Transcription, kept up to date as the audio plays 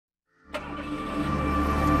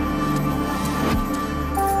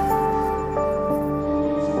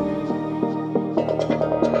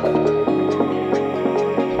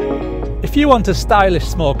you want a stylish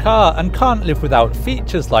small car and can't live without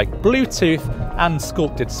features like Bluetooth and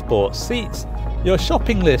sculpted sports seats, your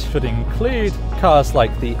shopping list should include cars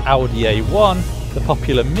like the Audi A1, the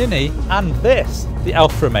popular Mini, and this, the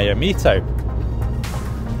Alfa Romeo MiTo.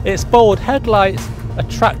 Its bold headlights,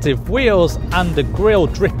 attractive wheels and a grille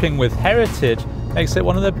dripping with heritage makes it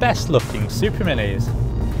one of the best looking superminis.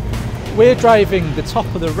 We're driving the top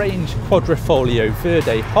of the range Quadrofoglio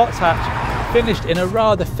Verde hot hatch, finished in a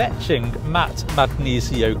rather fetching matte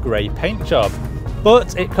magnesio grey paint job,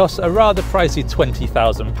 but it costs a rather pricey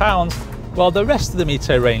 £20,000, while the rest of the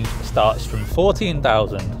MiTo range starts from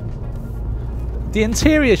 £14,000. The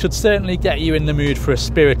interior should certainly get you in the mood for a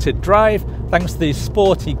spirited drive thanks to these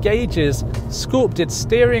sporty gauges, sculpted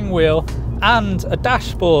steering wheel and a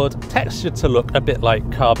dashboard textured to look a bit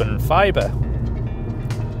like carbon fibre.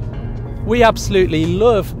 We absolutely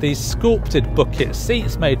love these sculpted bucket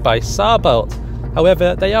seats made by Sarbelt,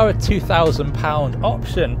 however they are a £2,000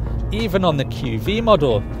 option even on the QV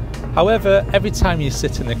model. However, every time you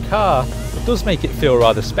sit in the car it does make it feel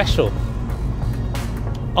rather special.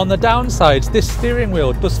 On the downsides, this steering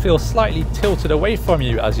wheel does feel slightly tilted away from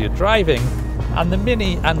you as you're driving, and the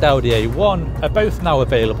Mini and Audi A1 are both now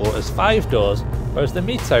available as 5 doors, whereas the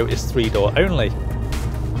MiTo is 3-door only.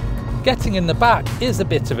 Getting in the back is a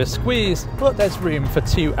bit of a squeeze, but there's room for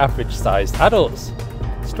 2 average sized adults.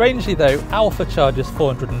 Strangely though, Alfa charges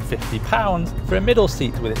 £450 for a middle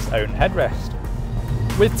seat with its own headrest.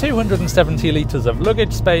 With 270 litres of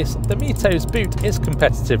luggage space, the MiTo's boot is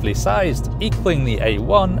competitively sized, equalling the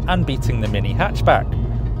A1 and beating the Mini hatchback.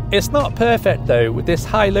 It's not perfect though, with this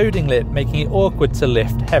high loading lip making it awkward to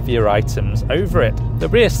lift heavier items over it. The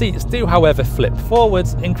rear seats do however flip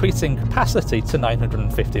forwards, increasing capacity to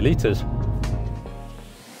 950 litres.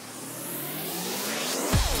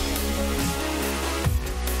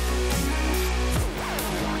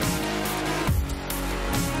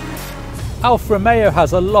 Alfa Romeo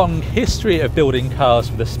has a long history of building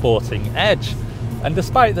cars with a sporting edge, and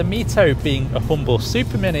despite the MiTo being a humble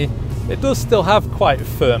supermini, it does still have quite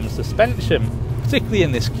firm suspension, particularly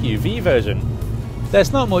in this QV version.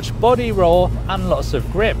 There's not much body roll and lots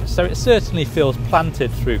of grip, so it certainly feels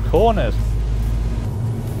planted through corners.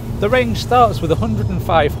 The range starts with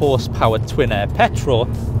 105 horsepower twin-air petrol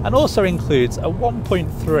and also includes a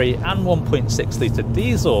 1.3 and 1.6 litre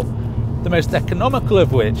diesel, the most economical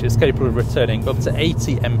of which is capable of returning up to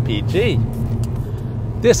 80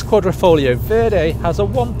 mpg. This Quadrofoglio Verde has a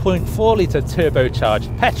 1.4 litre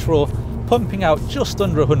turbocharged petrol pumping out just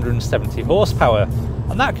under 170 horsepower,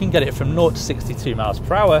 and that can get it from 0 to 62 miles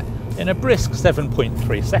per hour in a brisk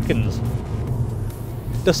 7.3 seconds.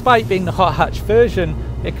 Despite being the hot hatch version,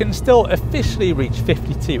 it can still officially reach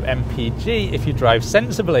 52 mpg if you drive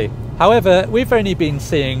sensibly. However, we've only been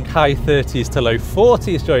seeing high 30s to low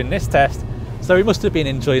 40s during this test, so we must have been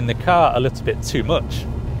enjoying the car a little bit too much.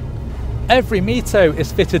 Every MiTo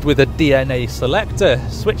is fitted with a DNA selector,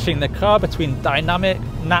 switching the car between dynamic,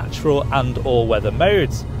 natural and all-weather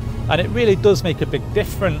modes, and it really does make a big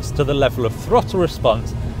difference to the level of throttle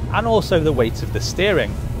response and also the weight of the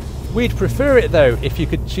steering. We'd prefer it though if you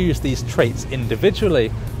could choose these traits individually,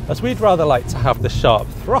 as we'd rather like to have the sharp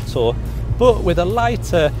throttle, but with a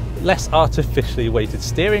lighter, less artificially weighted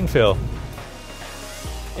steering feel.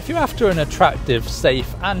 If you're after an attractive,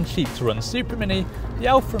 safe and cheap to run supermini, the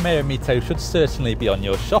Alfa Romeo MiTo should certainly be on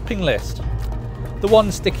your shopping list. The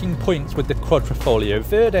one sticking point with the Quadrofoglio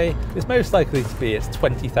Verde is most likely to be its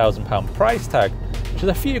 £20,000 price tag, which is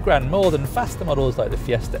a few grand more than faster models like the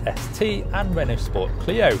Fiesta ST and Renault Sport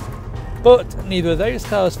Clio. But neither of those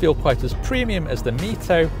cars feel quite as premium as the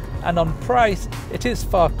MiTo, and on price it is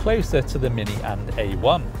far closer to the Mini and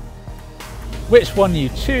A1. Which one you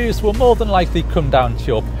choose will more than likely come down to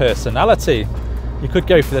your personality. You could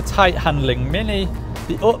go for the tight handling Mini,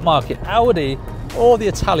 the upmarket Audi, or the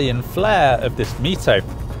Italian flair of this MiTo.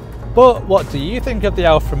 But what do you think of the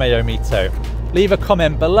Alfa Romeo MiTo? Leave a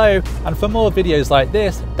comment below, and for more videos like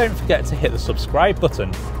this, don't forget to hit the subscribe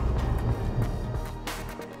button.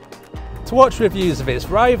 To watch reviews of its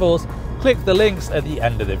rivals, click the links at the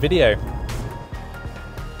end of the video.